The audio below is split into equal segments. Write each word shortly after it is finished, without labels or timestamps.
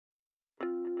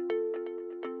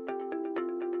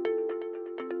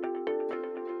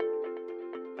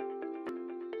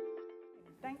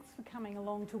coming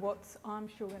along to what's, I'm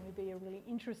sure, going to be a really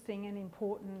interesting and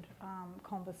important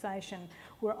conversation,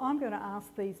 where I'm going to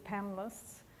ask these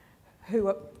panellists, who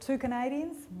are 2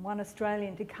 Canadians, 1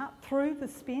 Australian, to cut through the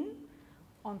spin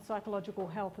on psychological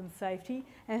health and safety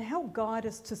and help guide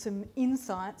us to some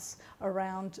insights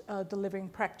around delivering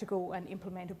practical and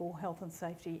implementable health and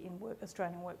safety in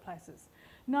Australian workplaces.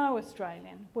 No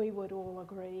Australian, we would all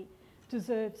agree,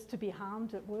 deserves to be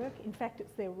harmed at work. In fact,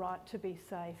 it's their right to be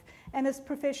safe. And as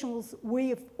professionals, we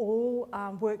have all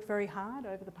worked very hard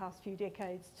over the past few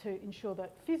decades to ensure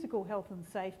that physical health and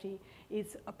safety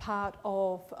is a part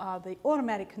of the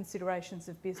automatic considerations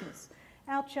of business.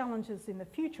 Our challenges in the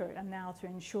future are now to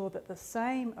ensure that the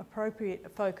same appropriate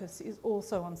focus is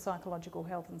also on psychological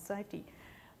health and safety.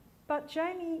 But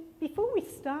Jamie, before we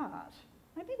start,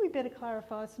 maybe we better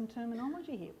clarify some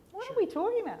terminology here. What are we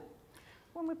talking about?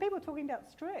 When people are talking about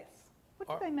stress,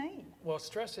 what do they mean? Well,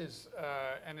 stress is,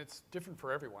 and it's different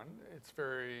for everyone, it's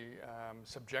very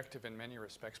subjective in many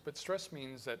respects, but stress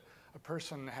means that a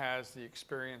person has the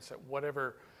experience that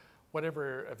whatever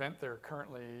event they're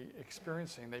currently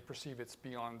experiencing, they perceive it's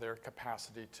beyond their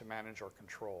capacity to manage or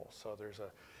control. So there's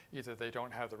either they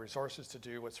don't have the resources to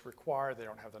do what's required, they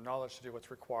don't have the knowledge to do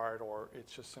what's required, or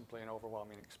it's just simply an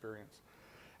overwhelming experience.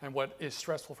 And what is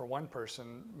stressful for one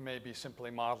person may be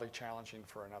simply mildly challenging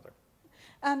for another.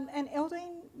 And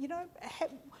Eldeen, you know,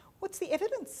 what's the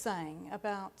evidence saying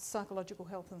about psychological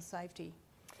health and safety?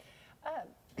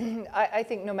 I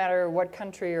think no matter what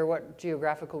country or what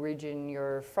geographical region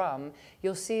you're from,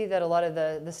 you'll see that a lot of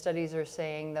the studies are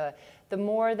saying the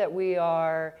more that we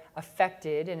are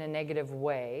affected in a negative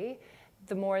way,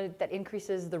 the more that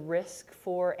increases the risk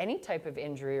for any type of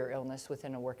injury or illness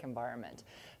within a work environment.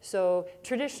 So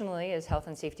traditionally, as health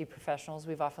and safety professionals,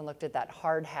 we've often looked at that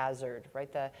hard hazard,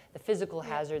 right? The physical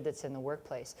hazard that's in the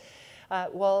workplace.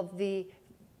 Well,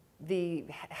 the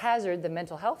hazard, the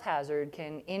mental health hazard,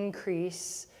 can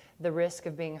increase the risk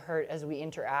of being hurt as we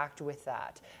interact with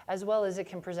that, as well as it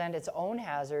can present its own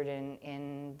hazard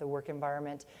in the work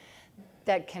environment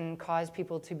that can cause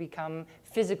people to become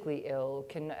physically ill,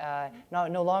 can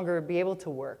no longer be able to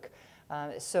work.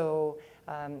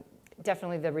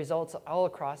 Definitely the results all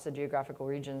across the geographical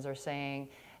regions are saying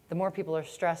the more people are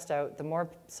stressed out, the more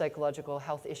psychological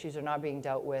health issues are not being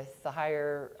dealt with, the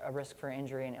higher a risk for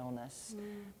injury and illness.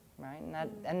 Right?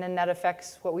 And then that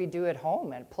affects what we do at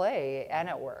home, at play, and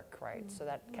at work, right? So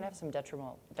that can have some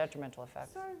detrimental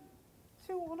effects.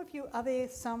 So all of you, are there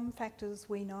some factors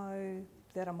we know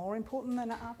that are more important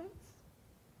than others?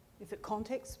 Is it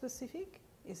context specific?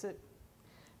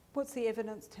 What's the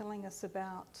evidence telling us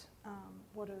about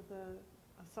what are the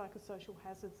psychosocial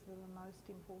hazards that are most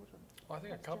important? Well, I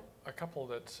think a couple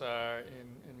that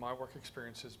in my work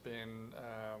experience has been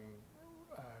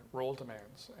role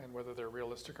demands and whether they're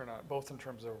realistic or not, both in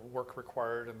terms of work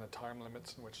required and the time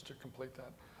limits in which to complete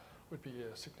that would be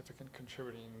a significant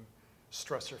contributing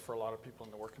stressor for a lot of people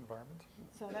in the work environment.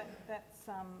 So that's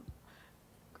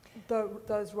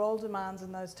those role demands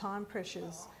and those time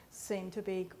pressures seem to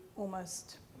be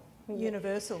almost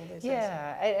universal.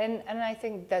 Yeah, and I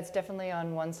think that's definitely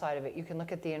on one side of it. You can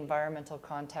look at the environmental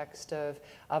context of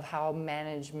how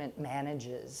management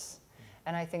manages.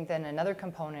 And I think then another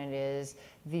component is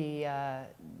the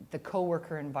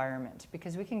co-worker environment,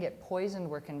 because we can get poisoned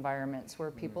work environments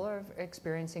where people are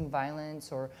experiencing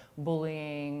violence or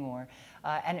bullying, or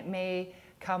and it may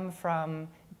come from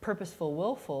purposeful,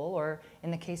 willful, or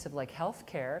in the case of like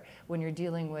healthcare, when you're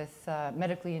dealing with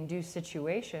medically induced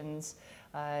situations,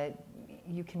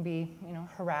 you can be,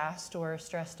 harassed or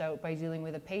stressed out by dealing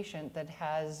with a patient that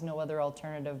has no other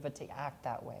alternative but to act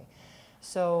that way.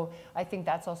 So I think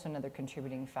that's also another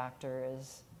contributing factor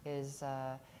is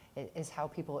how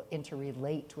people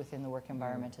interrelate within the work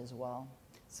environment as well.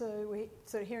 So we're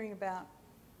sort of hearing about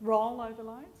role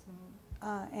overloads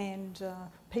and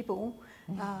people,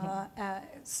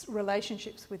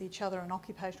 relationships with each other and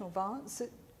occupational violence.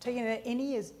 Teegan,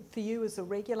 any for you as a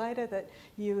regulator that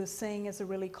you are seeing as a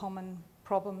really common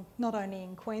problem, not only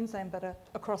in Queensland but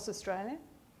across Australia?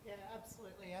 Yeah,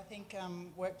 absolutely. I think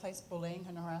workplace bullying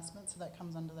and harassment, so that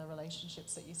comes under the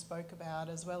relationships that you spoke about,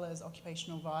 as well as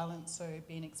occupational violence, so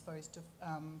being exposed to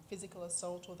physical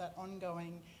assault or that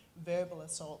ongoing verbal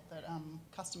assault that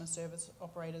customer service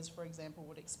operators, for example,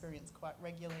 would experience quite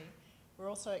regularly. We're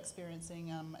also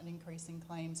experiencing an increase in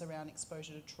claims around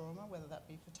exposure to trauma, whether that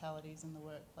be fatalities in the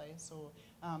workplace or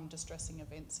distressing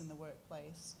events in the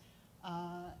workplace.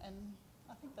 And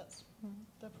I think that's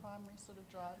the primary sort of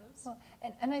drivers. Well,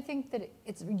 and I think that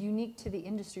it's unique to the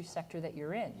industry sector that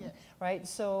you're in, yes. Right?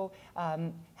 So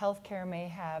healthcare may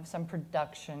have some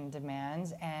production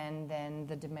demands and then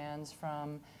the demands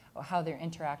from how they're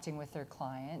interacting with their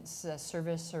clients.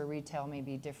 Service or retail may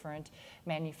be different.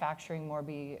 Manufacturing more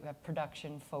be a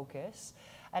production focus.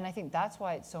 And I think that's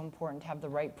why it's so important to have the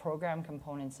right program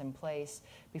components in place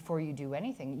before you do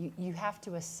anything. You have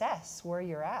to assess where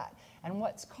you're at and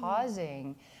what's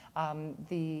causing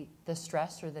the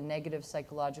stress or the negative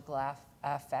psychological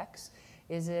effects.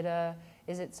 Is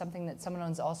it something that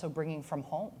someone's also bringing from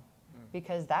home?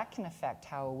 Because that can affect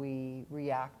how we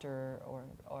react or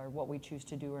what we choose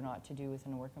to do or not to do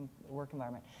within a work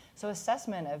environment. So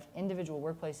assessment of individual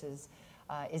workplaces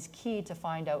is key to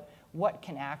find out what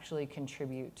can actually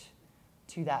contribute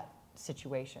to that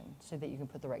situation so that you can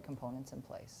put the right components in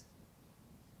place.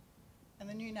 And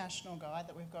the new national guide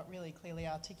that we've got really clearly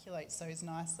articulates those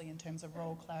nicely in terms of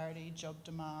role clarity, job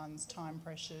demands, time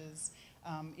pressures,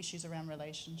 issues around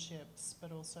relationships,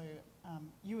 but also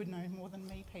you would know more than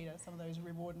me, Peter, some of those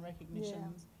reward and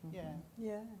recognitions.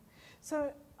 Yeah.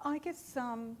 So I guess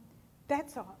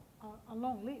that's a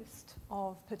long list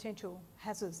of potential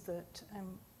hazards that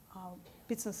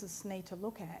businesses need to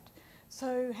look at.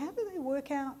 So how do they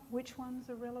work out which ones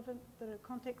are relevant, that are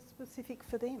context specific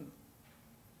for them?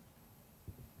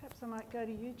 Perhaps I might go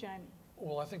to you, Jamie.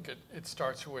 Well, I think it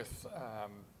starts with,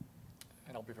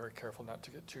 and I'll be very careful not to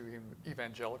get too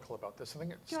evangelical about this. I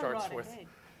think it starts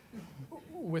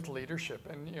with leadership.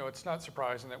 And it's not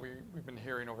surprising that we've been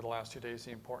hearing over the last 2 days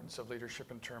the importance of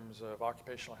leadership in terms of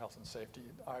occupational health and safety.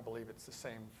 I believe it's the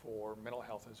same for mental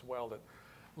health as well, that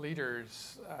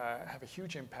leaders have a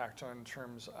huge impact in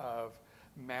terms of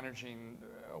managing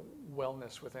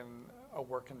wellness within a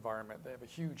work environment. They have a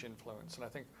huge influence. And I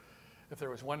think if there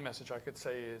was one message I could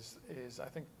say is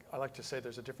I like to say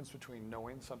there's a difference between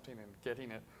knowing something and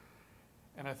getting it.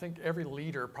 And I think every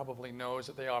leader probably knows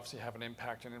that they obviously have an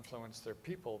impact and influence their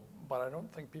people, but I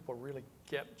don't think people really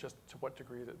get just to what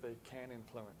degree that they can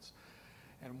influence.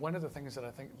 And one of the things that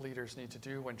I think leaders need to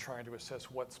do when trying to assess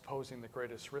what's posing the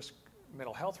greatest risk,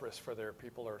 mental health risk for their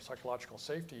people or psychological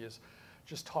safety, is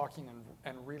just talking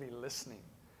and really listening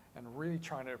and really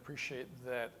trying to appreciate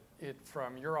that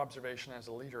from your observation as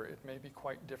a leader, it may be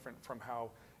quite different from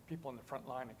how people in the front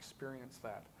line experience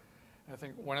that. And I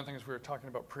think one of the things we were talking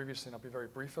about previously, and I'll be very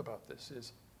brief about this,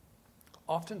 is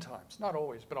oftentimes, not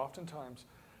always, but oftentimes,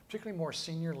 particularly more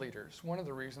senior leaders, one of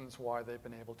the reasons why they've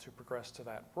been able to progress to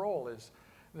that role is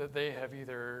that they have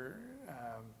either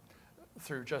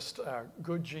through just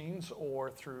good genes or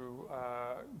through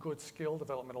good skill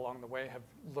development along the way have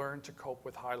learned to cope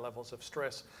with high levels of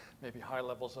stress, maybe high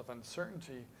levels of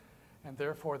uncertainty. And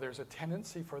therefore, there's a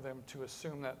tendency for them to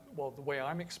assume that, well, the way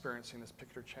I'm experiencing this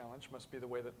particular challenge must be the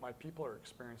way that my people are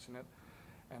experiencing it.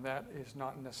 And that is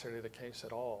not necessarily the case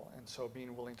at all. And so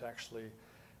being willing to actually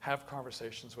have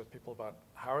conversations with people about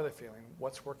how are they feeling,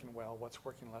 what's working well, what's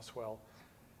working less well,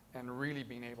 and really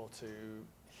being able to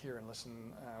hear and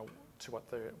listen to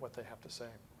what they have to say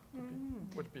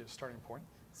would be a starting point.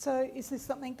 So is this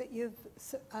something that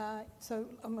so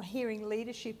I'm hearing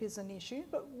leadership is an issue,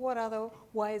 but what other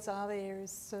ways are there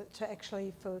to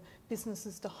actually for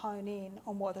businesses to hone in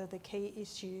on what are the key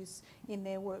issues in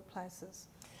their workplaces?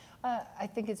 I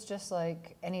think it's just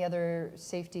like any other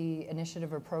safety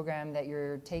initiative or program that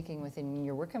you're taking within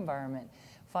your work environment.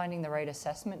 Finding the right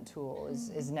assessment tool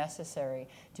is necessary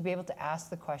to be able to ask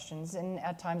the questions, and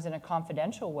at times in a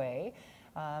confidential way,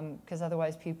 because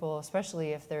otherwise people, especially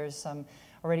if there's some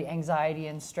already anxiety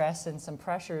and stress and some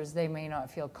pressures, they may not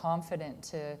feel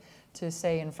confident to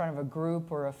say in front of a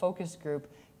group or a focus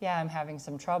group, yeah, I'm having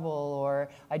some trouble, or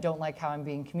I don't like how I'm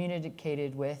being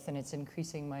communicated with and it's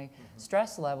increasing my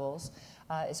stress levels,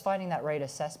 is finding that right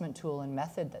assessment tool and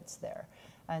method that's there.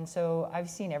 And so I've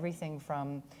seen everything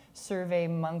from Survey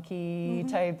Monkey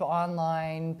type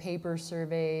online paper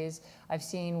surveys. I've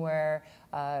seen where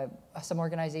some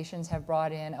organizations have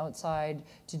brought in outside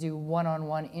to do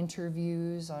one-on-one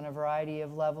interviews on a variety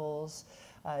of levels.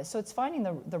 So it's finding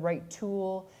the right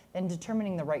tool and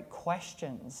determining the right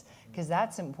questions, because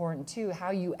that's important too.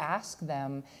 How you ask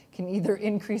them can either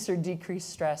increase or decrease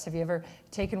stress. Have you ever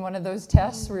taken one of those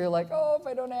tests where you're like, oh, if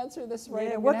I don't answer this right,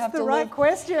 Yeah, I'm what's the right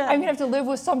question? I'm gonna have to live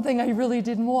with something I really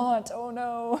didn't want. Oh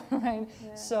no, right?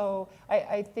 Yeah. So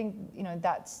I think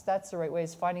that's the right way,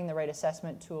 is finding the right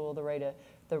assessment tool,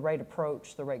 the right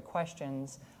approach, the right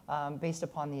questions, based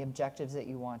upon the objectives that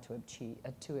you want to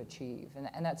achieve.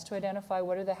 And that's to identify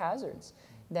what are the hazards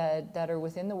that are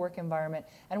within the work environment,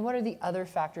 and what are the other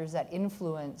factors that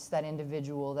influence that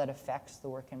individual that affects the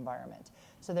work environment.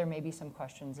 So there may be some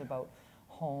questions about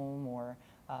home or,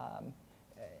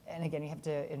 and again, you have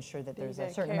to ensure that there's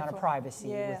a certain amount of privacy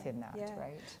within that,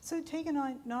 right? So Teegan,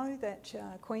 I know that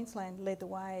Queensland led the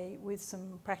way with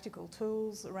some practical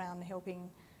tools around helping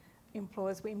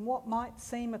employers in what might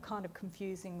seem a kind of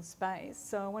confusing space.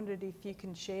 So I wondered if you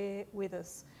can share with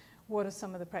us what are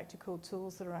some of the practical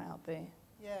tools that are out there.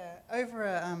 Yeah, over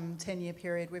a 10-year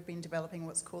period, we've been developing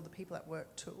what's called the People at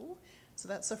Work tool. So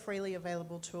that's a freely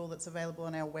available tool that's available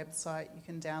on our website. You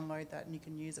can download that and you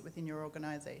can use it within your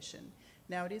organisation.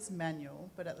 Now, it is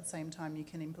manual, but at the same time, you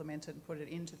can implement it and put it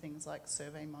into things like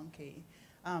SurveyMonkey.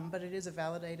 But it is a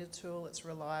validated tool, it's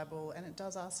reliable, and it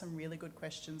does ask some really good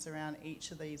questions around each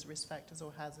of these risk factors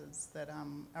or hazards that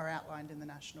are outlined in the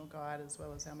National Guide, as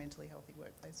well as our Mentally Healthy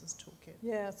Workplaces Toolkit.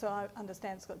 Yeah, so I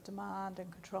understand it's got demand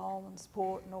and control and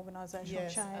support and organisational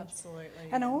yes, change.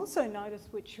 Absolutely. And I also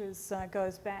noticed, which was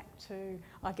goes back to,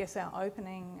 I guess, our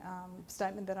opening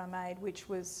statement that I made, which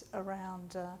was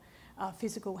around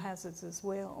physical hazards as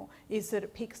well, is that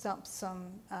it picks up some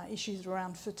issues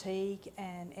around fatigue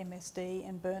and MSD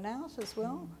and burnout as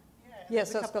well. Yeah,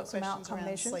 so it's got some outcome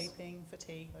measures. Sleeping,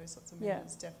 fatigue, those sorts of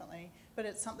measures, definitely. But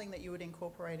it's something that you would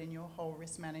incorporate in your whole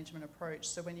risk management approach.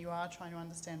 So when you are trying to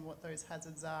understand what those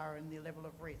hazards are and the level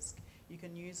of risk, you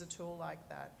can use a tool like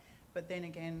that. But then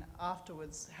again,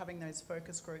 afterwards, having those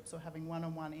focus groups or having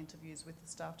one-on-one interviews with the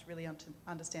staff to really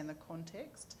understand the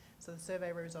context. So the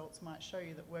survey results might show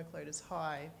you that workload is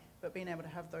high, but being able to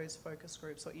have those focus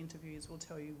groups or interviews will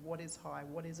tell you what is high,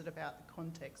 what is it about the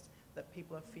context that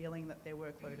people are feeling that their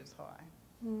workload is high.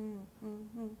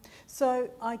 So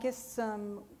I guess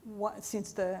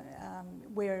since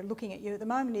we're looking at you at the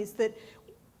moment, is that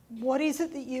what is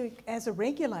it that you, as a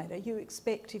regulator, you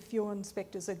expect if your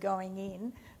inspectors are going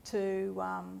in to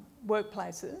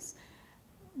workplaces?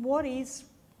 What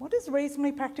does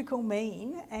reasonably practical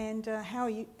mean, and how are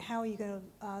you going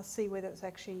to see whether it's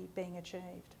actually being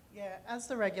achieved? Yeah, as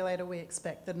the regulator, we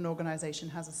expect that an organisation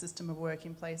has a system of work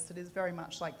in place that is very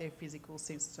much like their physical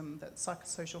system, that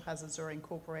psychosocial hazards are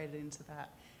incorporated into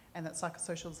that, and that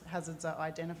psychosocial hazards are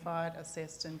identified,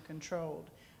 assessed and controlled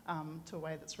to a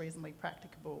way that's reasonably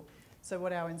practicable. So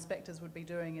what our inspectors would be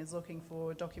doing is looking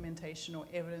for documentation or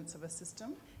evidence of a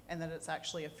system and that it's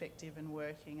actually effective and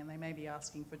working, and they may be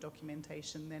asking for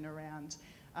documentation then around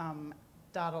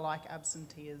data like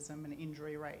absenteeism and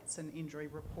injury rates and injury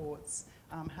reports,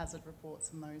 hazard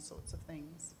reports and those sorts of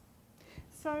things.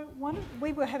 So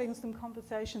we were having some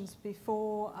conversations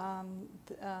before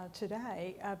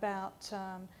today about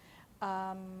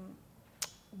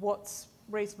what's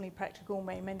reasonably practical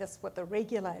mean. I mean, that's what the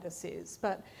regulator says,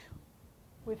 but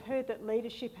we've heard that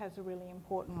leadership has a really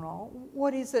important role.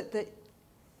 What is it that,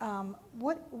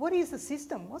 what is the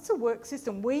system? What's the work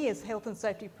system? We as health and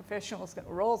safety professionals, it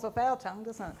rolls off our tongue,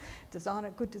 doesn't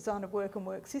it? Good design of work and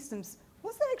work systems.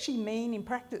 What does that actually mean in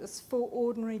practice for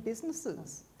ordinary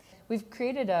businesses? We've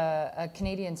created a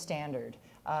Canadian standard,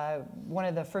 one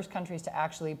of the first countries to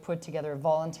actually put together a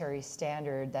voluntary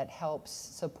standard that helps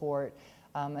support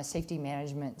a safety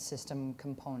management system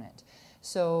component.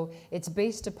 So it's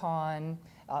based upon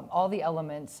all the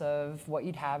elements of what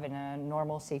you'd have in a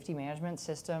normal safety management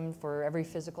system for every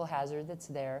physical hazard that's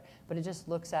there, but it just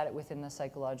looks at it within the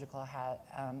psychological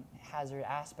hazard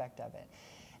aspect of it.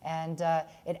 And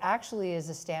it actually is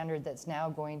a standard that's now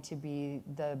going to be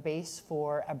the base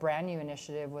for a brand new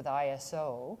initiative with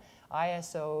ISO.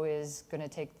 ISO is going to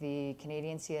take the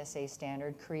Canadian CSA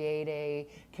standard, create a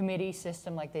committee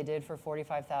system like they did for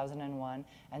 45001,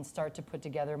 and start to put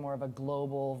together more of a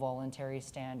global voluntary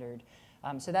standard.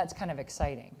 So that's kind of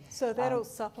exciting. So that'll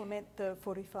supplement the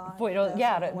 45?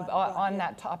 Yeah, on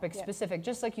that topic specific,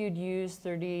 just like you'd use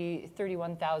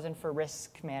 31,000 for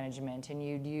risk management, and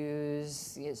you'd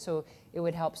use, so it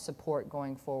would help support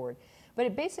going forward. But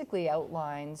it basically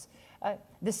outlines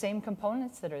the same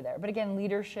components that are there. But again,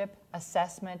 leadership,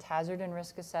 assessment, hazard and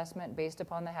risk assessment, based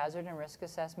upon the hazard and risk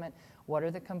assessment, what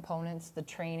are the components, the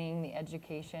training, the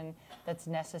education that's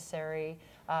necessary,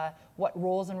 what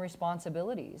roles and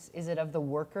responsibilities? Is it of the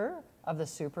worker, of the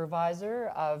supervisor,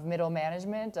 of middle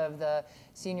management, of the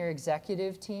senior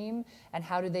executive team, and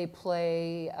how do they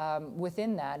play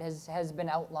within that has been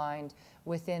outlined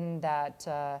within that,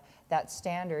 that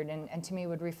standard, and to me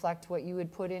would reflect what you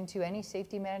would put into any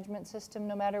safety management system,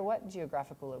 no matter what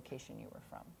geographical location you were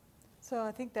from. So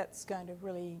I think that's going to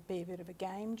really be a bit of a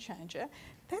game changer.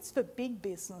 That's for big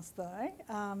business though,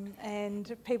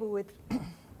 and people with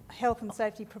health and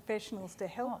safety professionals to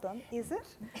help them, is it?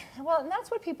 Well, and that's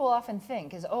what people often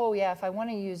think is, oh yeah, if I want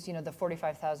to use, you know, the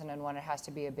 45,001, it has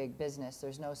to be a big business.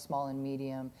 There's no small and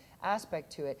medium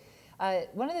aspect to it.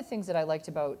 One of the things that I liked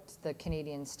about the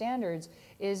Canadian standards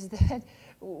is that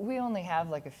we only have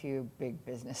like a few big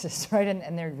businesses, right?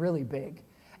 And they're really big.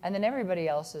 And then everybody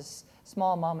else is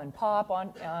small mom and pop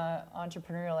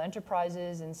entrepreneurial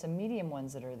enterprises and some medium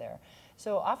ones that are there.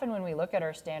 So often when we look at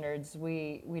our standards,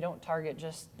 we don't target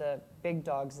just the big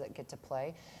dogs that get to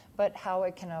play, but how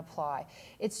it can apply.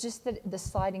 It's just the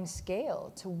sliding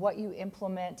scale to what you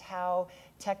implement, how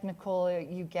technical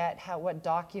you get, what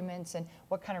documents and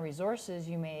what kind of resources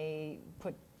you may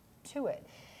put to it.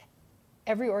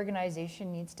 Every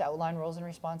organization needs to outline roles and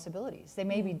responsibilities. They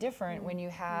may be different when you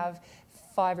have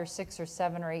 5 or 6 or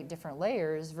 7 or 8 different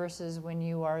layers versus when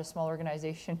you are a small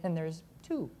organization and there's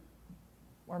 2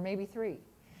 or maybe 3.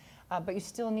 But you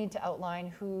still need to outline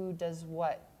who does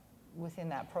what within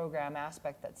that program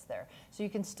aspect that's there. So you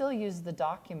can still use the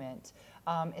document.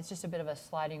 It's just a bit of a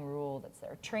sliding rule that's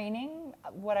there. Training,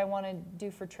 what I want to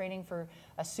do for training for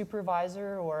a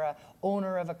supervisor or a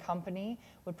owner of a company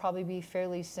would probably be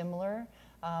fairly similar.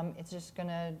 It's just going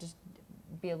to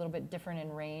be a little bit different in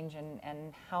range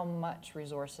and how much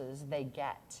resources they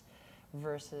get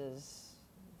versus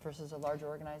a larger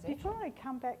organization. Before I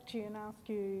come back to you and ask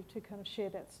you to kind of share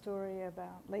that story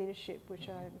about leadership, which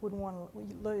I wouldn't want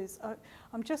to lose,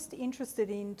 I'm just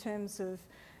interested in terms of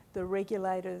the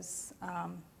regulators,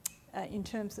 in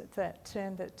terms of that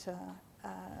term that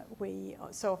we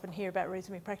so often hear about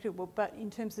reasonably practicable, but in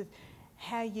terms of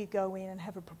how you go in and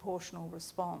have a proportional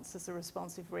response as a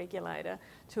responsive regulator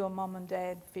to a mum and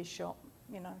dad fish shop,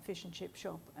 fish and chip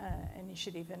shop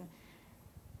initiative. And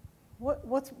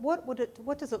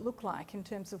what does it look like in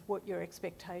terms of what your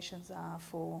expectations are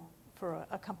for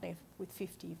a company with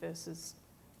 50 versus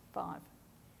 5?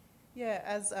 Yeah,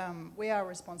 as we are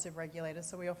responsive regulators,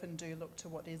 so we often do look to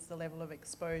what is the level of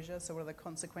exposure, so what are the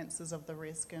consequences of the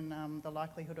risk and the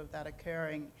likelihood of that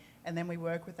occurring, and then we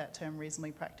work with that term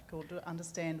reasonably practical to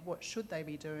understand what should they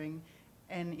be doing,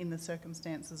 and in the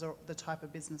circumstances or the type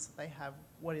of business that they have,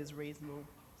 what is reasonable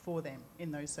for them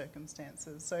in those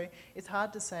circumstances. So it's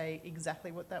hard to say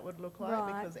exactly what that would look like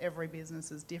because every business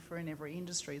is different, every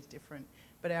industry is different,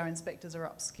 but our inspectors are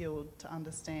upskilled to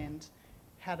understand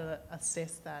how to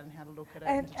assess that and how to look at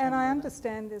it. And I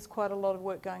understand there's quite a lot of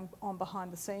work going on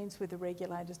behind the scenes with the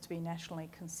regulators to be nationally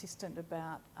consistent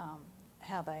about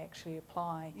how they actually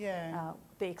apply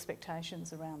the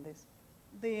expectations around this.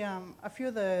 A few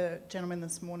of the gentlemen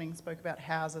this morning spoke about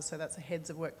houses, so that's the heads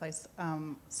of workplace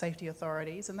safety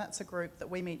authorities, and that's a group that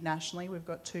we meet nationally. We've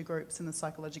got 2 groups in the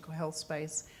psychological health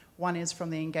space. One is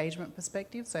from the engagement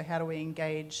perspective, so how do we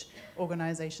engage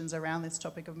organisations around this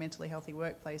topic of mentally healthy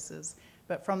workplaces?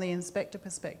 But from the inspector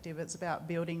perspective, it's about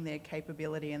building their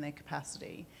capability and their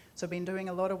capacity. So I've been doing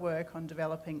a lot of work on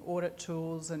developing audit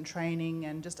tools and training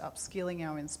and just upskilling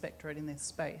our inspectorate in this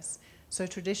space. So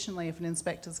traditionally, if an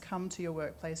inspector's come to your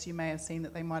workplace, you may have seen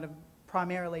that they might have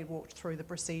primarily walked through the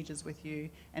procedures with you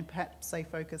and perhaps they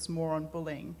focus more on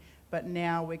bullying. But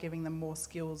now we're giving them more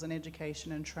skills and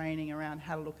education and training around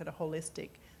how to look at a holistic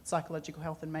psychological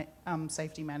health and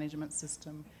safety management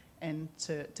system and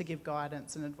to give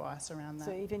guidance and advice around that.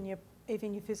 So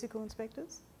even your physical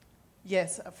inspectors?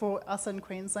 Yes, for us in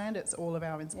Queensland, it's all of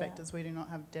our inspectors. Yeah. We do not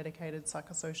have dedicated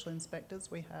psychosocial inspectors.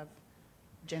 We have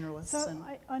generalists. So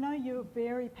I know you're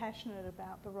very passionate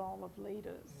about the role of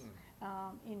leaders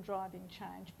in driving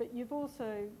change, but you've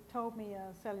also told me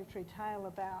a salutary tale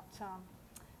about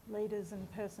leaders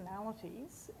and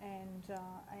personalities and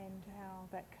how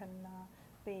that can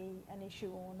be an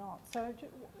issue or not. So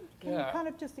can you kind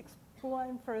of just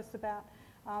explain for us about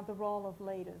the role of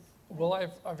leaders? Well,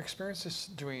 I've experienced this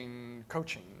doing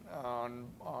coaching on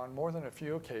more than a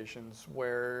few occasions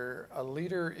where a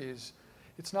leader is,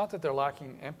 it's not that they're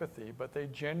lacking empathy, but they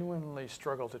genuinely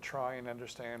struggle to try and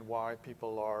understand why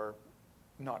people are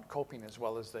not coping as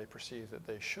well as they perceive that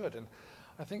they should. And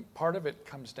I think part of it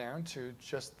comes down to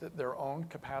just their own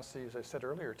capacity, as I said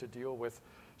earlier, to deal with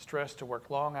stress, to work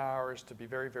long hours, to be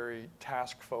very, very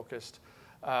task focused,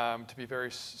 to be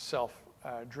very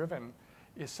self-driven,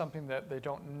 is something that they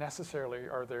don't necessarily,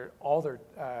 or all their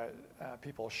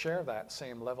people share that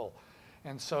same level.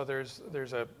 And so there's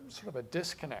a sort of a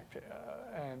disconnect,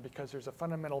 and because there's a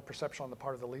fundamental perception on the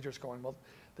part of the leaders going, well,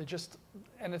 they just,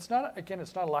 and it's not, again,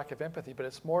 it's not a lack of empathy, but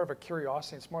it's more of a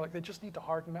curiosity. It's more like they just need to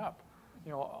harden up.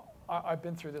 You know, I've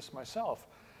been through this myself.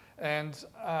 And,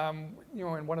 you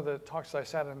know, in one of the talks I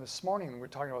sat in this morning, we were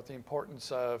talking about the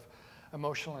importance of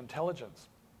emotional intelligence.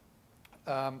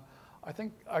 I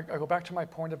think I go back to my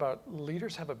point about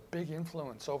leaders have a big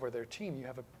influence over their team. You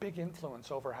have a big influence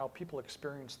over how people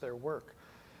experience their work.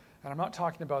 And I'm not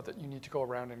talking about that you need to go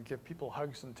around and give people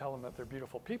hugs and tell them that they're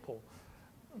beautiful people,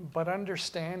 but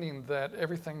understanding that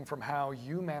everything from how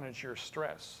you manage your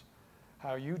stress,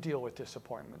 how you deal with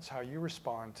disappointments, how you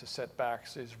respond to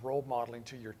setbacks is role modeling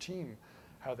to your team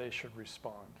how they should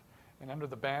respond. And under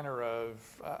the banner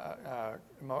of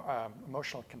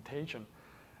emotional contagion,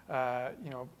 you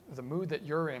know, the mood that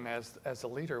you're in as a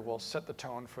leader will set the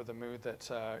tone for the mood that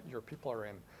your people are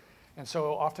in. And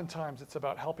so oftentimes it's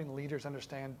about helping leaders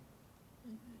understand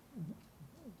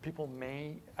people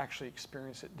may actually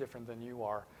experience it different than you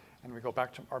are. And we go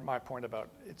back to my point about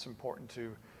it's important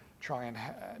to try and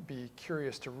be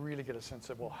curious to really get a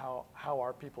sense of, well, how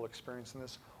are people experiencing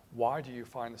this? Why do you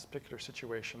find this particular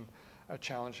situation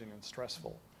challenging and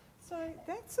stressful? So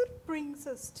that sort of brings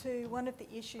us to one of the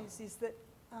issues is that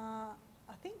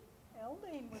I think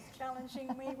Eldeen was challenging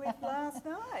me with last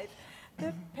night,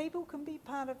 that people can be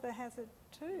part of the hazard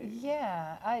too.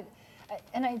 Yeah,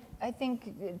 I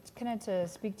think it's kind of to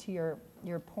speak to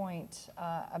your point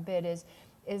a bit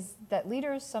is that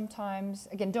leaders sometimes,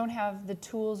 again, don't have the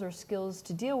tools or skills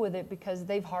to deal with it because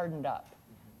they've hardened up,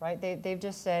 right? They've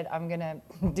just said, I'm going to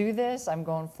do this, I'm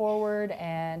going forward,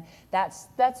 and that's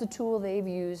a tool they've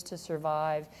used to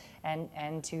survive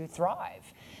and to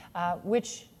thrive,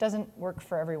 which doesn't work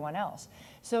for everyone else.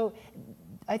 So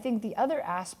I think the other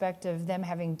aspect of them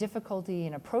having difficulty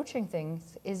in approaching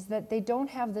things is that they don't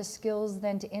have the skills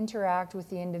then to interact with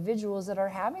the individuals that are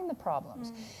having the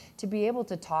problems, to be able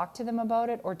to talk to them about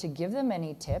it or to give them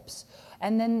any tips.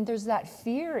 And then there's that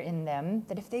fear in them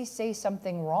that if they say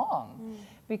something wrong,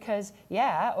 because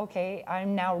yeah, okay,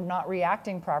 I'm now not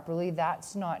reacting properly,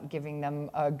 that's not giving them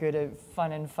a good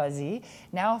fun and fuzzy.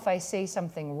 Now if I say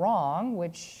something wrong,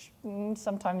 which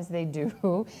sometimes they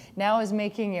do, now is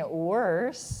making it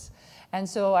worse. And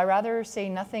so I rather say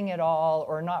nothing at all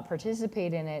or not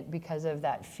participate in it because of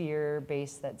that fear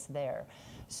base that's there.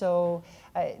 So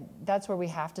that's where we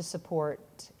have to support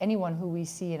anyone who we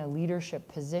see in a leadership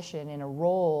position, in a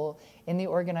role in the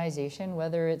organization,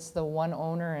 whether it's the one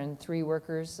owner and 3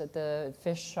 workers at the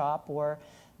fish shop or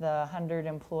the 100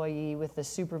 employee with the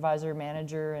supervisor,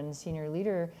 manager, and senior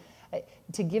leader,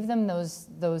 to give them those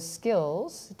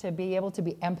skills, to be able to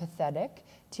be empathetic,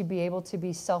 to be able to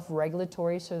be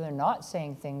self-regulatory so they're not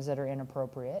saying things that are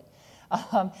inappropriate,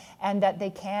 and that they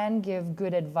can give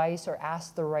good advice or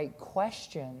ask the right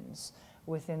questions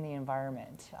within the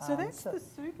environment. So that's the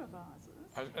supervisors.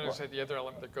 I was going to say the other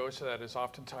element that goes to that is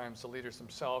oftentimes the leaders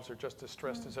themselves are just as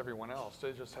stressed as everyone else.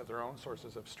 They just have their own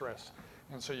sources of stress.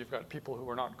 And so you've got people who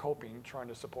are not coping trying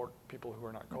to support people who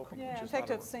are not coping. Yeah, in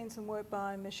fact, I've seen some work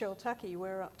by Michelle Tuckey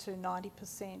where up to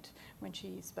 90%, when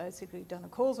she's basically done a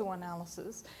causal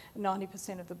analysis,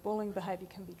 90% of the bullying behaviour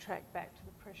can be tracked back to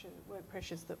the work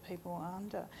pressures that people are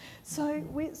under. So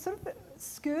we're sort of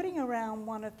skirting around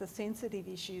one of the sensitive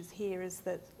issues here is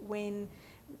that when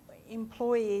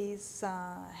employees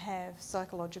have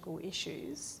psychological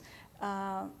issues,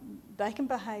 they can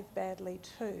behave badly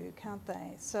too, can't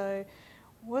they? So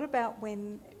what about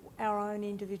when our own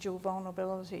individual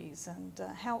vulnerabilities and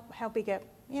how big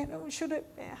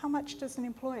how much does an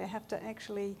employer have to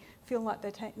actually feel like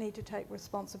they need to take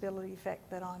responsibility for the fact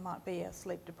that I might be a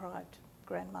sleep-deprived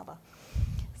grandmother?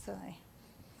 So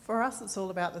for us, it's all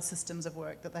about the systems of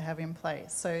work that they have in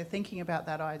place. So thinking about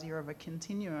that idea of a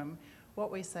continuum,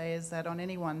 what we say is that on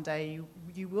any one day,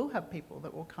 you will have people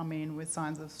that will come in with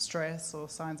signs of stress or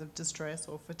signs of distress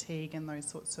or fatigue and those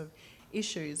sorts of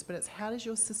issues, but it's how does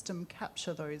your system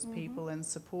capture those people and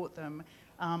support them?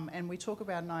 And we talk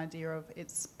about an idea of,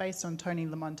 it's based on Tony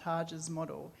Lamontage's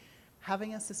model,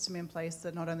 having a system in place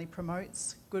that not only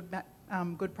promotes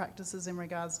good practices in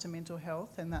regards to mental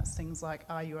health, and that's things like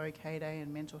Are You OK Day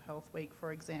and Mental Health Week,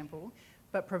 for example,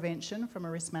 but prevention from a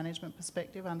risk management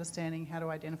perspective, understanding how to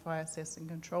identify, assess and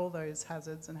control those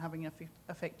hazards and having an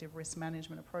effective risk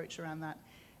management approach around that,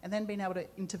 and then being able to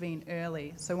intervene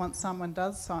early. So once someone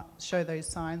does show those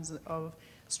signs of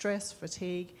stress,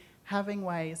 fatigue, having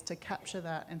ways to capture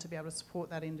that and to be able to support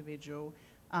that individual.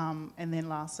 And then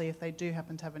lastly, if they do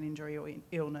happen to have an injury or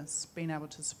illness, being able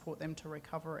to support them to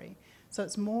recovery. So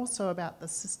it's more so about the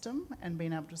system and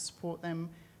being able to support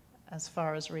them as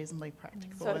far as reasonably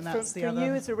practical. So and that's for the other.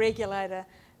 you as a regulator,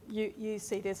 you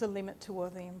see there's a limit to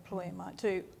what the employer might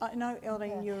do. I know,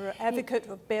 Eldeen, you're an advocate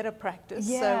of better practice,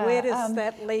 so where does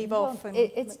that leave off? And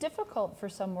it's difficult for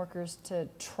some workers to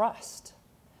trust,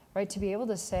 right? To be able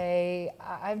to say,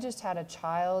 I've just had a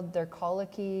child, they're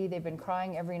colicky, they've been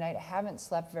crying every night, I haven't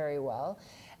slept very well,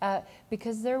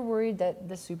 because they're worried that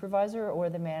the supervisor or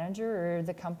the manager or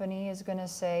the company is going to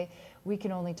say, we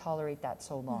can only tolerate that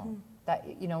so long.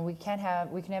 That, you know, we can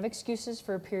have excuses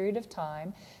for a period of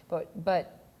time,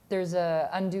 but there's a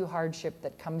undue hardship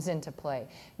that comes into play.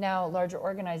 Now, larger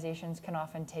organizations can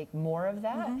often take more of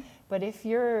that, but if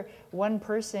you're one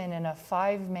person in a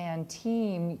 5-man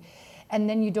team, And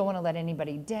then you don't want to let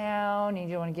anybody down, and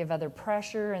you don't want to give other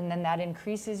pressure, and then that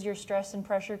increases your stress and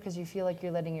pressure because you feel like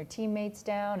you're letting your teammates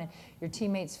down, and your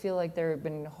teammates feel like they've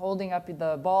been holding up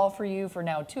the ball for you for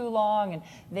now too long, and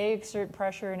they exert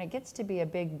pressure, and it gets to be a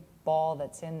big ball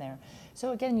that's in there.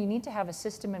 So again, you need to have a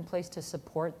system in place to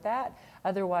support that.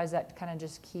 Otherwise, that kind of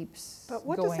just keeps going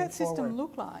forward. But what does that system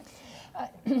look like?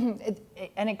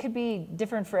 And it could be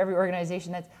different for every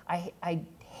organization. I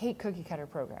hate cookie cutter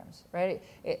programs, right?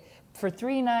 For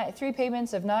three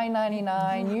payments of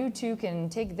 $9.99, you too can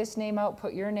take this name out,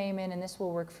 put your name in, and this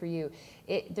will work for you.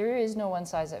 There is no one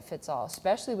size that fits all,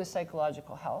 especially with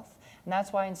psychological health, and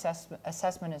that's why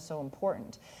assessment is so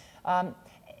important.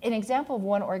 An example of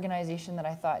one organization that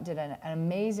I thought did an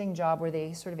amazing job where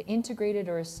they sort of integrated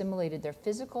or assimilated their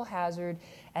physical hazard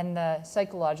and the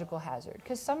psychological hazard.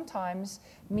 Because sometimes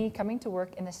me coming to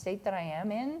work in the state that I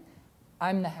am in,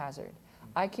 I'm the hazard.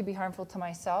 I could be harmful to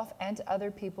myself and to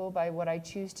other people by what I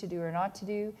choose to do or not to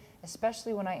do,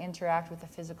 especially when I interact with the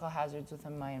physical hazards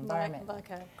within my environment. Like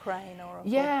a crane or a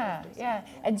yeah, forklift or yeah.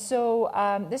 something. And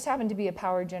so this happened to be a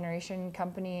power generation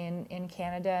company in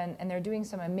Canada, and they're doing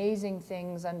some amazing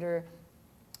things under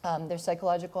their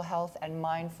psychological health and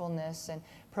mindfulness and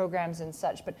programs and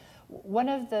such. But one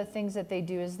of the things that they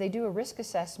do is they do a risk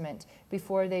assessment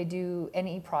before they do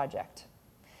any project,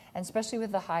 and especially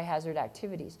with the high hazard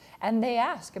activities. And they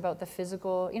ask about the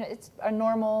physical, it's a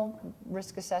normal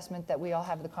risk assessment that we all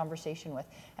have the conversation with.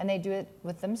 And they do it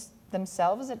with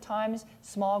themselves at times,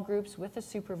 small groups with a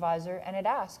supervisor, and it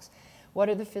asks, what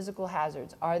are the physical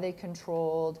hazards? Are they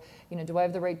controlled? Do I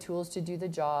have the right tools to do the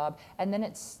job? And then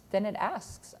it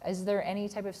asks, is there any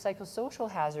type of psychosocial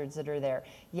hazards that are there?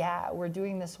 Yeah, we're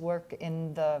doing this work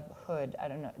in the hood. I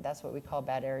don't know, that's what we call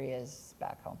bad areas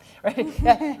back home, right?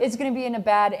 Yeah, it's gonna be in a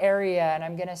bad area, and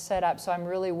I'm gonna set up, so I'm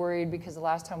really worried because the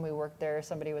last time we worked there,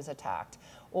 somebody was attacked.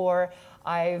 Or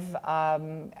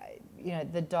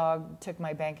the dog took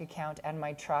my bank account and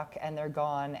my truck and they're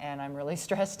gone and I'm really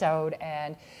stressed out,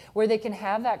 and where they can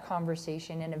have that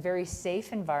conversation in a very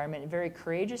safe environment, a very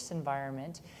courageous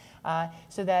environment,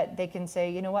 so that they can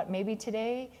say, you know what, maybe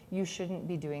today you shouldn't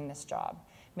be doing this job.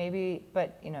 Maybe,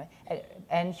 but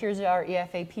and here's our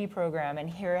EFAP program, and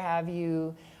here have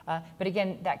you, but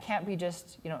again, that can't be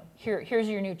just, here's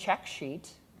your new check sheet,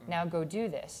 now go do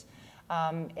this.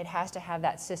 It has to have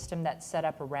that system that's set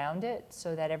up around it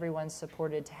so that everyone's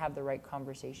supported to have the right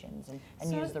conversations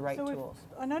and use the right tools.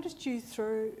 I noticed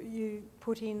you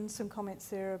put in some comments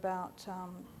there about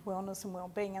wellness and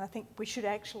well-being, and I think we should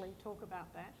actually talk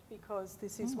about that, because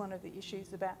this is one of the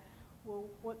issues about, well,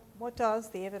 what does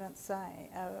the evidence say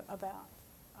about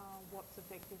what's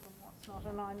effective and what's not?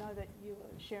 And I know that you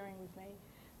were sharing with me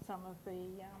some of the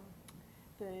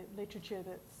literature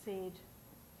that said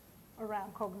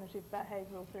around cognitive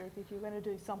behavioural therapy, if you're going to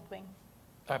do something.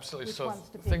 Absolutely. So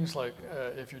things like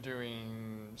if you're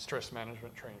doing stress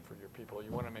management training for your people,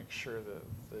 you want to make sure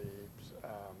that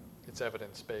it's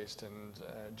evidence-based, and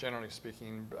generally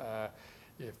speaking,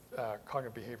 if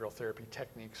cognitive behavioural therapy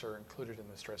techniques are included in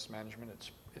the stress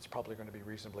management, it's probably going to be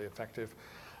reasonably effective.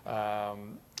 I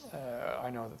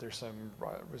know that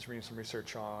was reading some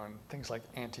research on things like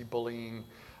anti-bullying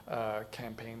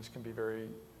campaigns can be very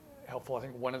helpful. I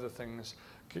think one of the things,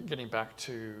 getting back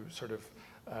to sort of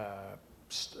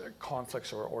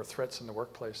conflicts or threats in the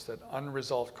workplace, that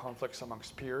unresolved conflicts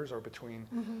amongst peers or between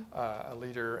a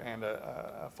leader and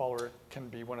a follower can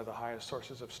be one of the highest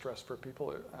sources of stress for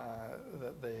people,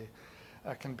 that they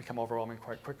can become overwhelming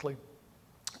quite quickly.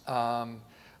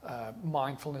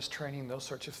 Mindfulness training, those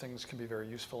sorts of things can be very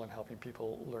useful in helping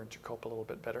people learn to cope a little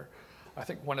bit better. I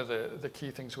think one of the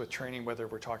key things with training, whether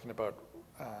we're talking about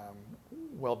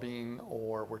well-being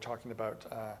or we're talking about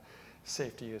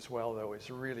safety as well, though, is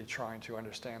really trying to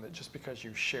understand that just because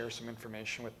you share some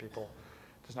information with people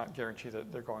does not guarantee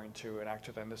that they're going to enact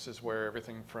it. And this is where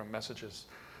everything from messages,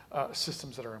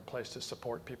 systems that are in place to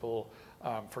support people,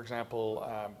 for example,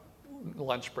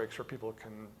 lunch breaks where people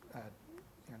can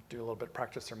do a little bit,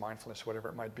 practice their mindfulness, whatever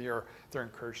it might be, or they're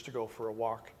encouraged to go for a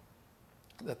walk,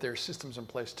 that there's systems in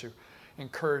place to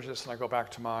encourage this. And I go back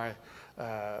to my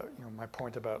my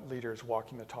point about leaders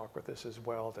walking the talk with this as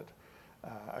well, that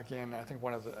again, I think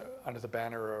under the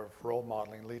banner of role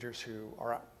modeling, leaders who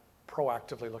are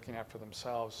proactively looking after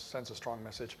themselves sends a strong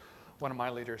message. One of my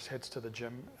leaders heads to the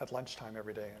gym at lunchtime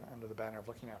every day under the banner of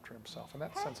looking after himself, and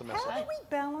that sends a message. How do we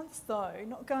balance, though,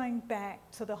 not going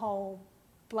back to the whole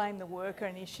blame the worker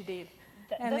initiative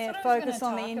and then focus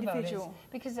on the individual?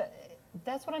 Because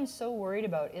That's what I'm so worried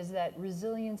about, is that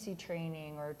resiliency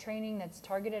training or training that's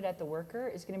targeted at the worker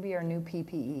is going to be our new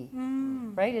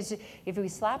PPE, right? If we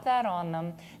slap that on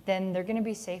them, then they're going to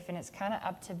be safe, and it's kind of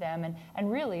up to them. And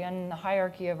really, on the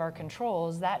hierarchy of our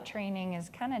controls, that training is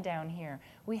kind of down here.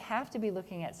 We have to be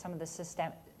looking at some of the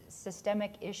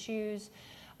systemic issues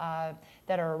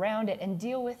that are around it and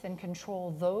deal with and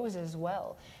control those as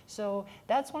well. So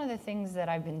that's one of the things that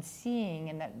I've been seeing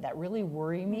and that really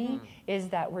worry me, is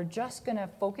that we're just going to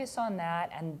focus on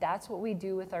that, and that's what we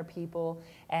do with our people,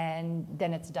 and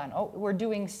then it's done. Oh, we're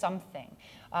doing something.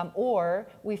 Or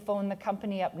we phone the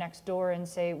company up next door and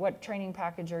say, what training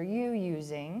package are you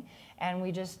using? And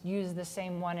we just use the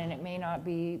same one, and it may not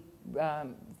be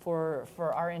for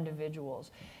our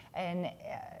individuals. And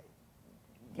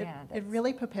yeah, it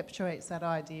really perpetuates that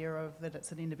idea of that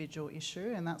it's an individual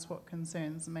issue, and that's what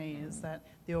concerns me, is that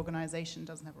the organisation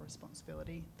doesn't have a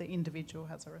responsibility, the individual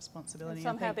has a responsibility. And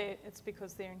somehow it's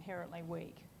because they're inherently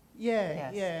weak. Yeah,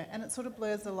 Yes. yeah, and it sort of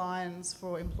blurs the lines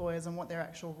for employers and what their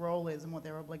actual role is and what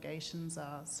their obligations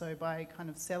are. So by kind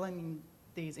of selling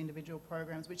these individual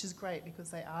programs, which is great because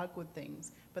they are good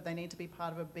things, but they need to be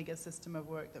part of a bigger system of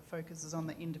work that focuses on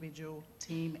the individual,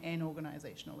 team and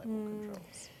organisational level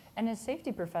controls. And as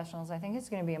safety professionals, I think it's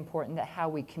going to be important that how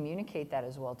we communicate that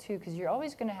as well too, because you're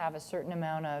always going to have a certain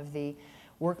amount of the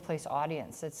workplace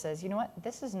audience that says, you know what,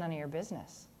 this is none of your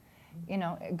business. You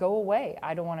know, go away.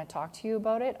 I don't want to talk to you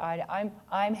about it.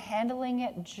 I'm handling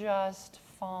it just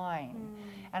fine,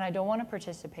 and I don't want to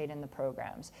participate in the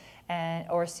programs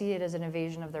or see it as an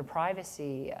invasion of their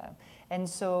privacy. And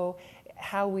so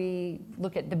how we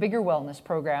look at the bigger wellness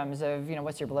programs of, you know,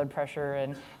 what's your blood pressure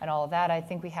and all of that, I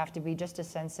think we have to be just as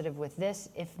sensitive with this,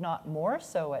 if not more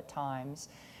so at times,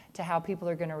 to how people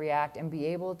are going to react and be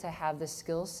able to have the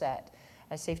skill set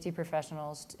as safety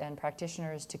professionals and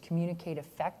practitioners to communicate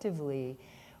effectively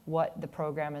what the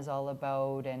program is all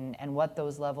about and what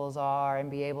those levels are,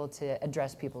 and be able to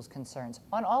address people's concerns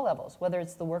on all levels, whether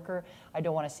it's the worker, I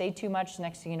don't want to say too much,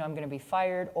 next thing you know I'm going to be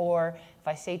fired, or if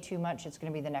I say too much it's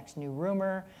going to be the next new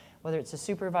rumor, whether it's a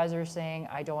supervisor saying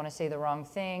I don't want to say the wrong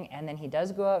thing and then he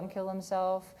does go out and kill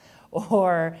himself,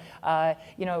 or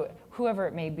you know, whoever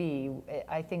it may be.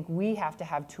 I think we have to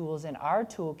have tools in our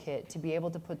toolkit to be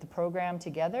able to put the program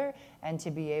together and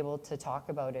to be able to talk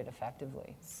about it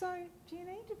effectively. So do you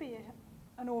need to be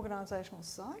an organisational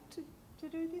psych to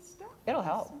do this stuff? It'll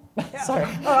help. Yeah. Sorry.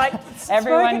 All right.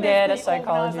 Everyone Spoken did as a the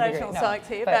psychology degree. organisational No, psychs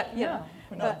here, but but you know.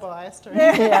 We're not biased or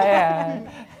Yeah,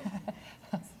 anything.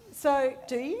 yeah. So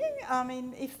do you, I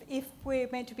mean, if we're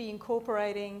meant to be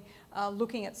incorporating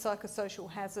looking at psychosocial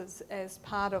hazards as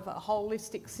part of a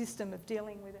holistic system of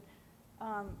dealing with it,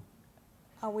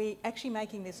 are we actually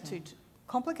making this too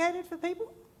complicated for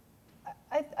people?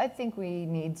 I think we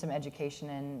need some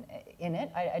education in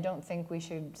it. I don't think we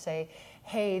should say,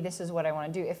 hey, this is what I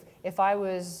want to do. If I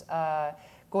was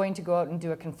going to go out and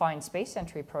do a confined space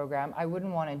entry program, I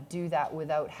wouldn't want to do that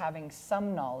without having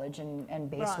some knowledge and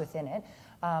base Right. within it.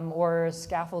 Or a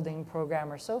scaffolding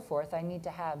program or so forth, I need to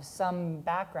have some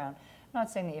background. I'm not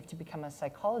saying that you have to become a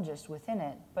psychologist within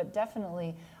it, but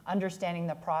definitely understanding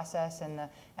the process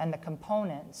and the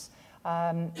components.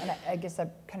 And I guess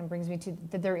that kind of brings me to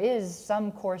that there is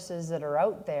some courses that are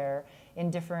out there in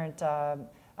different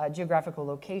geographical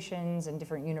locations and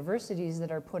different universities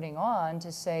that are putting on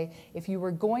to say, if you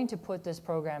were going to put this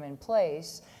program in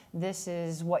place, this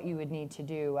is what you would need to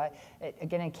do.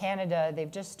 Again, in Canada, they've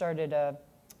just started a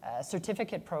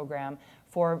certificate program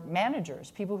for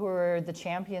managers, people who are the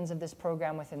champions of this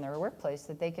program within their workplace,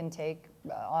 that they can take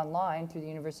online through the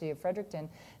University of Fredericton,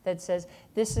 that says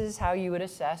this is how you would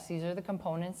assess, these are the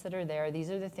components that are there, these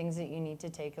are the things that you need to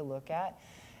take a look at.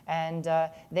 And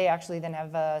they actually then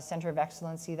have a center of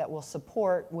excellency that will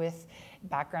support with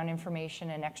background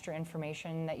information and extra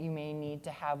information that you may need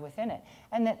to have within it.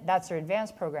 And that's their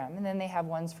advanced program. And then they have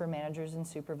ones for managers and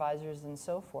supervisors and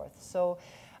so forth. So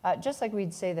just like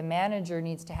we'd say the manager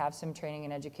needs to have some training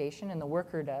and education and the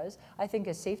worker does, I think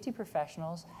as safety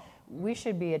professionals, we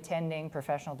should be attending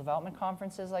professional development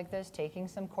conferences like this, taking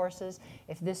some courses,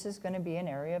 if this is going to be an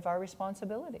area of our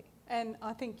responsibility. And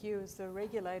I think you as the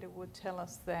regulator would tell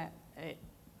us that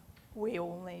we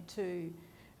all need to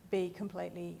be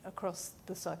completely across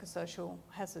the psychosocial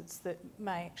hazards that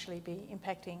may actually be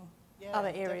impacting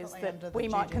other areas that we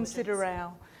might consider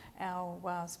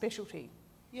our specialty.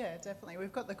 Yeah, definitely.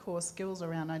 We've got the core skills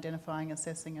around identifying,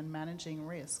 assessing and managing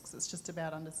risks. It's just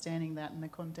about understanding that in the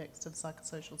context of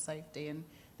psychosocial safety, and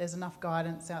there's enough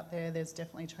guidance out there. There's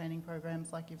definitely training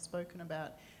programs like you've spoken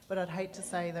about, but I'd hate to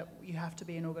say that you have to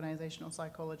be an organisational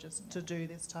psychologist to do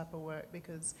this type of work,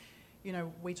 because you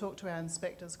know, we talk to our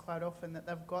inspectors quite often that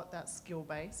they've got that skill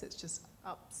base. It's just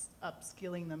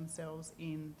upskilling themselves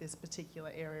in this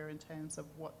particular area in terms of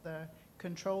what the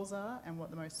controls are and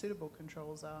what the most suitable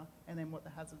controls are, and then what the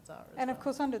hazards are as And well. of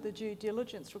course, under the due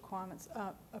diligence requirements,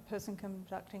 a person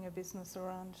conducting a business or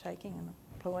undertaking an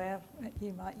employer,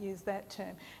 you might use that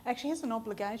term, actually has an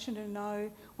obligation to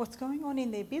know what's going on in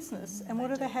their business and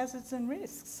what are the hazards and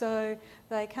risks. So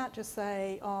they can't just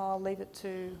say, oh, I'll leave it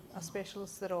to a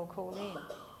specialist that I'll call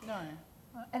in. No.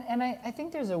 And I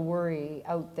think there's a worry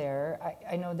out there.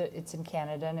 I know that it's in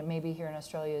Canada and it may be here in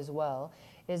Australia as well,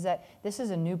 is that this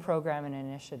is a new program and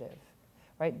initiative,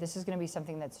 right? This is going to be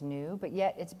something that's new, but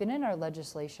yet it's been in our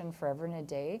legislation forever and a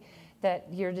day that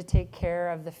you're to take care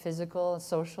of the physical,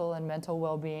 social, and mental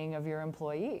well-being of your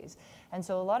employees. And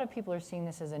so a lot of people are seeing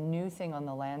this as a new thing on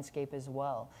the landscape as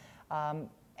well.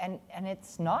 And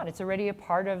it's not. It's already a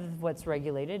part of what's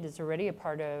regulated. It's already a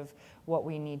part of what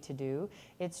we need to do.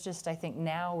 It's just, I think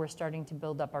now we're starting to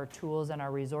build up our tools and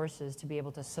our resources to be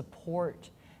able to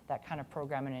support that kind of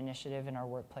program and initiative in our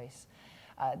workplace.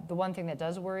 The one thing that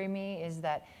does worry me is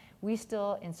that we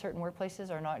still, in certain workplaces,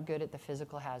 are not good at the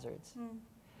physical hazards.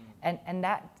 And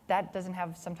that doesn't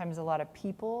have sometimes a lot of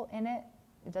people in it.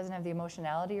 It doesn't have the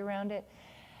emotionality around it.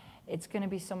 It's going to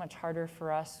be so much harder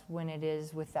for us when it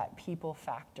is with that people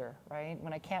factor, right?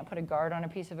 When I can't put a guard on a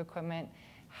piece of equipment,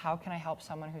 how can I help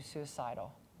someone who's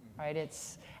suicidal, right?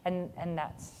 And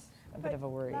that's a bit of a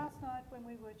worry. Last night when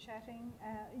we were chatting,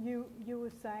 you were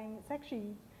saying it's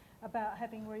actually about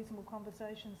having reasonable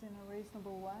conversations in a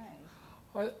reasonable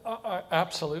way.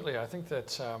 Absolutely. I think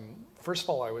that, first of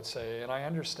all, I would say, and I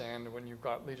understand when you've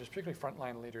got leaders, particularly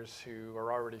frontline leaders who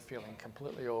are already feeling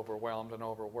completely overwhelmed and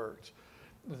overworked,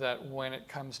 that when it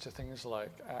comes to things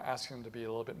like asking them to be a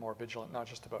little bit more vigilant, not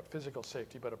just about physical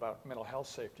safety, but about mental health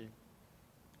safety,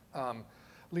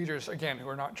 leaders, again, who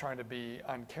are not trying to be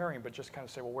uncaring, but just kind of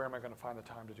say, well, where am I going to find the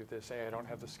time to do this? A, I don't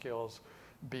have the skills.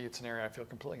 B, it's an area I feel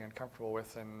completely uncomfortable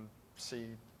with. And C,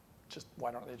 just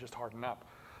why don't they just harden up?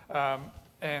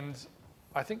 And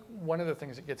I think one of the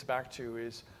things it gets back to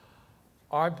is,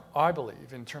 I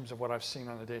believe, in terms of what I've seen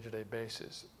on a day-to-day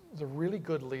basis, the really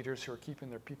good leaders who are keeping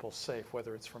their people safe,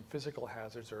 whether it's from physical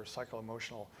hazards or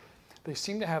psycho-emotional, they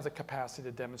seem to have the capacity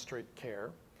to demonstrate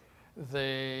care.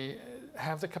 They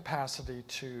have the capacity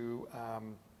to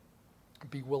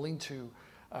be willing to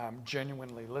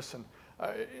genuinely listen.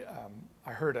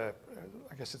 I heard I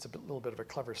guess it's a little bit of a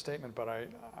clever statement, but I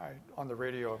on the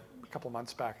radio a couple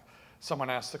months back, someone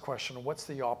asked the question, what's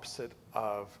the opposite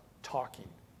of talking?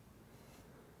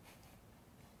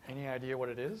 Any idea what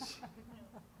it is?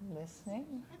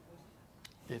 Listening?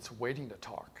 It's waiting to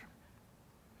talk.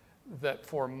 That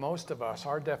for most of us,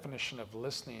 our definition of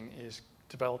listening is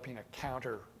developing a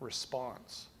counter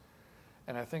response.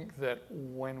 And I think that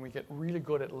when we get really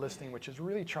good at listening, which is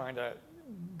really trying to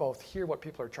both hear what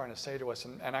people are trying to say to us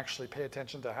and actually pay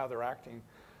attention to how they're acting,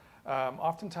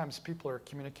 oftentimes people are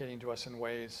communicating to us in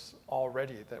ways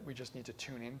already that we just need to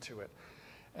tune into it.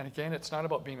 And again, it's not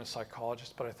about being a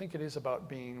psychologist, but I think it is about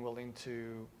being willing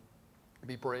to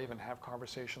be brave and have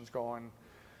conversations going,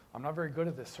 I'm not very good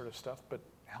at this sort of stuff, but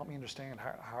help me understand,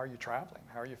 how are you traveling?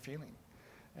 How are you feeling?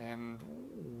 And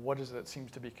what is it that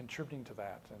seems to be contributing to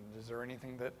that? And is there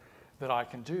anything that I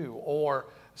can do? Or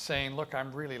saying, look,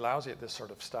 I'm really lousy at this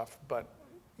sort of stuff, but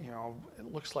you know,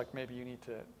 it looks like maybe you need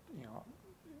to, you know,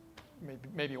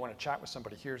 maybe you want to chat with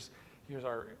somebody. Here's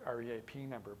our EAP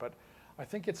number. But I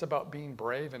think it's about being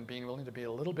brave and being willing to be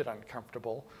a little bit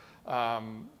uncomfortable, to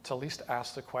at least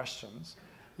ask the questions.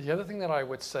 The other thing that I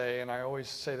would say, and I always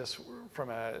say this from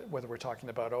whether we're talking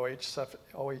about OHS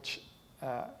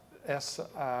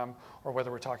or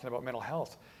whether we're talking about mental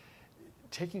health,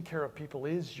 taking care of people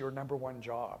is your #1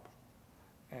 job.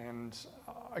 And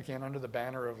again, under the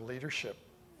banner of leadership,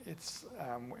 it's,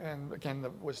 and again,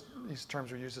 these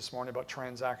terms were used this morning about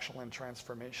transactional and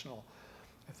transformational.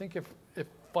 I think if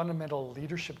fundamental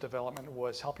leadership development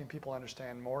was helping people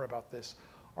understand more about this,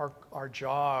 our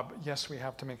job, yes, we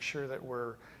have to make sure that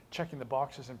we're checking the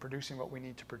boxes and producing what we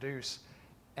need to produce,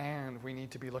 and we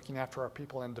need to be looking after our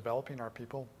people and developing our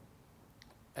people.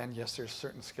 And yes, there's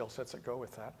certain skill sets that go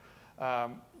with that.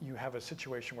 You have a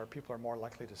situation where people are more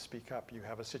likely to speak up. You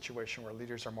have a situation where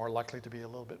leaders are more likely to be a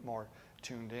little bit more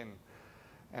tuned in.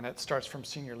 And it starts from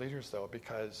senior leaders, though,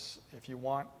 because if you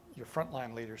want your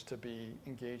frontline leaders to be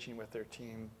engaging with their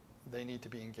team, they need to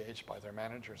be engaged by their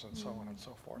managers and so on and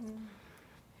so forth.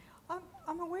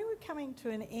 I'm aware we're coming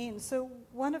to an end, so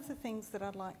one of the things that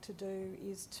I'd like to do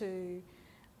is to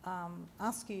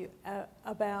ask you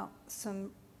about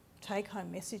some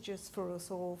take-home messages for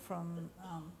us all from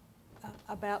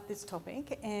about this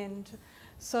topic. And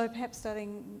So perhaps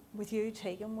starting with you,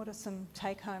 Teegan, what are some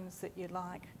take-homes that you'd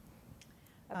like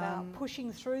about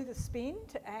pushing through the spin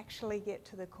to actually get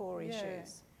to the core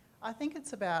issues? I think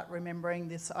it's about remembering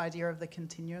this idea of the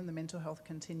continuum, the mental health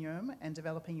continuum, and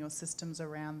developing your systems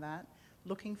around that.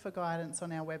 Looking for guidance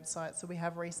on our website. So we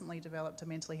have recently developed a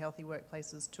mentally healthy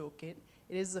workplaces toolkit.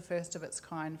 It is the first of its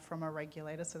kind from a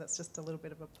regulator, so that's just a little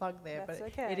bit of a plug there. That's but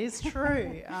okay. It is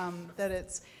true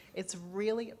that it's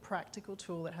really a practical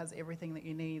tool that has everything that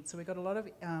you need. So we got a lot of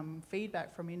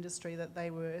feedback from industry that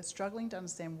they were struggling to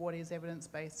understand what is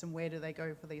evidence-based and where do they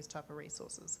go for these type of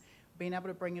resources. Being able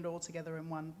to bring it all together in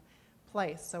one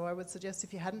place. So I would suggest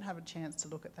if you hadn't had a chance to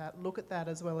look at that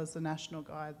as well as the national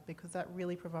guide, because that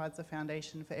really provides a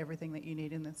foundation for everything that you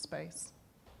need in this space.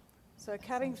 So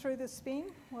cutting through the spin,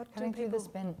 Cutting through the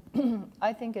spin,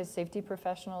 I think as safety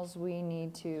professionals we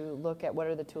need to look at what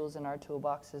are the tools in our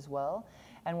toolbox as well,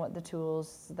 and what the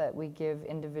tools that we give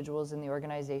individuals in the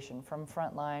organization, from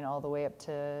frontline all the way up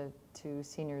to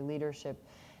senior leadership,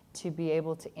 to be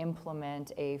able to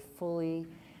implement a fully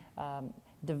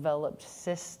developed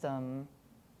system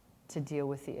to deal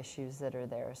with the issues that are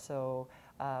there. So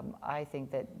I think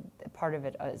that part of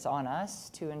it is on us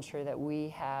to ensure that we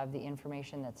have the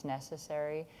information that's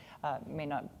necessary. May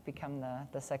not become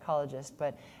the psychologist,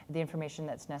 but the information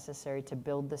that's necessary to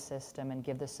build the system and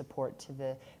give the support to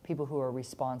the people who are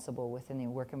responsible within the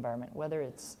work environment, whether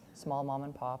it's small mom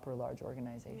and pop or large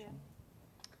organization.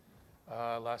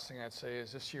 Yeah. Last thing I'd say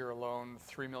is this year alone,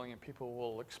 3 million people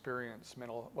will experience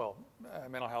mental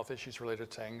health issues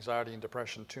related to anxiety and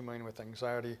depression. 2 million with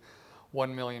anxiety,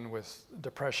 1 million with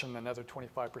depression, another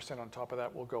 25% on top of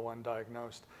that will go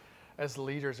undiagnosed. As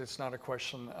leaders, it's not a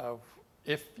question of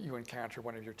if you encounter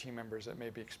one of your team members that may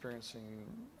be experiencing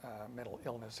mental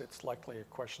illness, it's likely a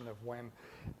question of when.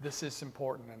 This is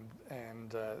important,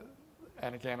 and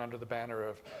again, under the banner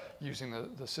of using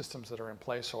the systems that are in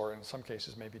place, or in some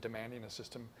cases maybe demanding a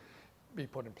system be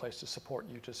put in place to support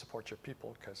you, to support your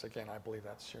people, because again, I believe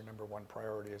that's your number one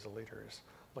priority as a leader, is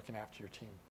looking after your team.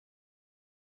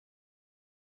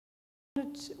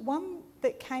 One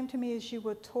that came to me as you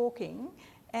were talking,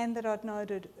 and that I'd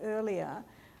noted earlier,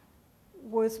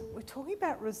 was we're talking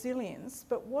about resilience,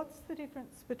 but what's the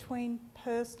difference between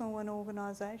personal and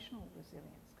organisational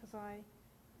resilience? Because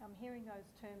I'm hearing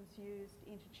those terms used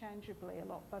interchangeably a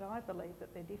lot, but I believe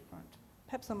that they're different.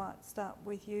 Perhaps I might start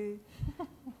with you,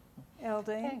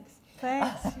 Eldeen.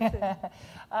 Thanks.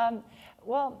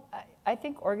 Well, I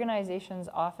think organizations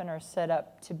often are set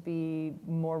up to be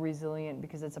more resilient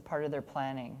because it's a part of their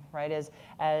planning, right? As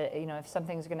you know, if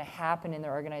something's going to happen in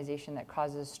their organization that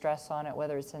causes stress on it,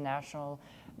 whether it's a natural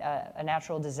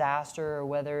disaster or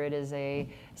whether it is a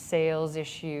sales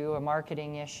issue, a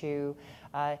marketing issue,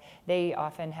 they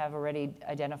often have already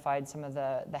identified some of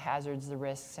the hazards, the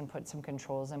risks, and put some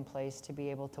controls in place to be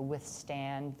able to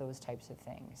withstand those types of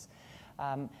things.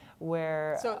 So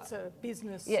it's a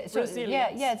business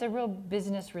resilience. Yeah, it's a real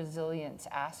business resilience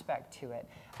aspect to it.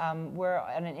 Where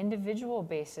on an individual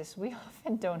basis, we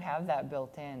often don't have that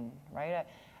built in, right?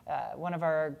 One of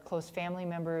our close family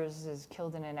members is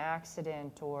killed in an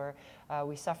accident, or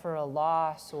we suffer a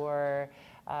loss, or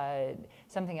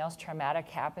something else traumatic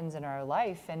happens in our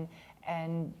life,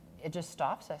 and it just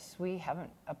stops us. We haven't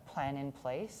a plan in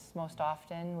place most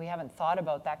often. We haven't thought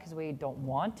about that because we don't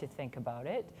want to think about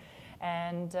it.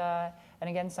 And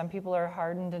again, some people are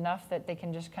hardened enough that they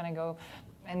can just kind of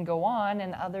go on,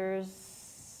 and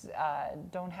others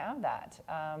don't have that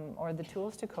or the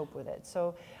tools to cope with it.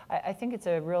 So I think it's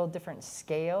a real different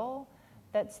scale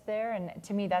that's there, and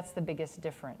to me, that's the biggest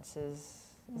difference is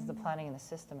the planning and the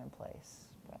system in place.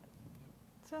 But.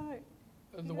 So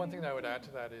the one thing that I would add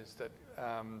to that is that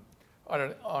on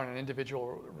an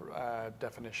individual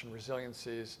definition, resilience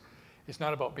is it's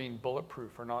not about being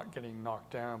bulletproof or not getting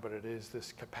knocked down, but it is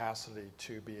this capacity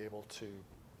to be able to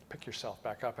pick yourself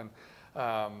back up. And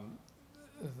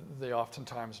they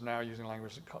oftentimes now using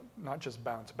language not just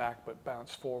bounce back, but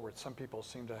bounce forward. Some people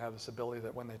seem to have this ability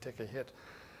that when they take a hit,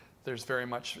 it's very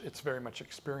much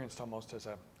experienced almost as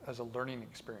a learning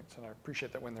experience. And I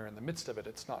appreciate that when they're in the midst of it,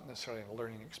 it's not necessarily a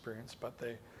learning experience, but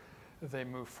they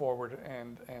move forward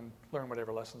and learn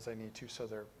whatever lessons they need to, so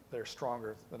they're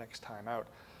stronger the next time out.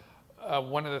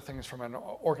 One of the things from an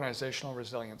organizational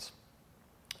resilience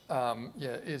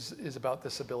is about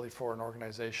this ability for an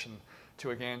organization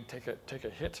to again take a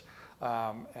hit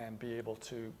and be able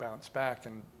to bounce back.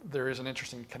 And there is an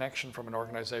interesting connection from an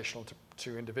organizational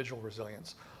to individual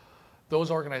resilience.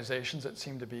 Those organizations that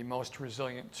seem to be most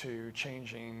resilient to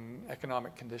changing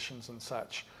economic conditions and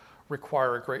such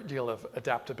require a great deal of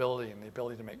adaptability and the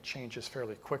ability to make changes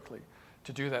fairly quickly.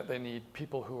 to do that, they need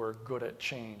people who are good at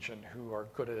change and who are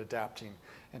good at adapting.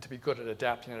 And to be good at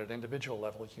adapting at an individual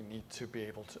level, you need to be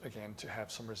able to, again, to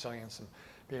have some resilience and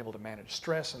be able to manage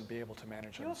stress and be able to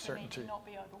manage uncertainty. You also need to not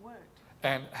be overworked.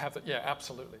 And have the, yeah,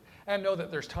 absolutely. And know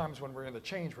that there's times when we're in the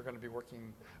change, we're going to be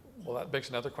working, well, that begs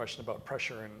another question about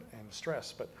pressure and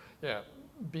stress. But yeah,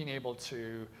 being able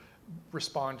to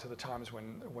respond to the times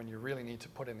when you really need to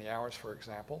put in the hours, for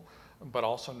example, but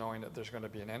also knowing that there's going to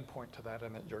be an endpoint to that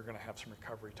and that you're going to have some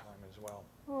recovery time as well.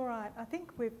 All right, I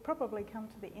think we've probably come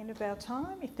to the end of our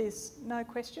time. If there's no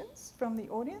questions from the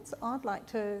audience, I'd like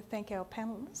to thank our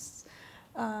panellists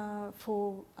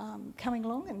for coming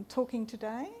along and talking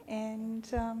today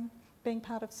and being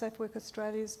part of Safe Work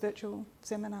Australia's virtual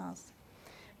seminars.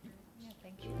 Yeah,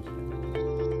 thank you.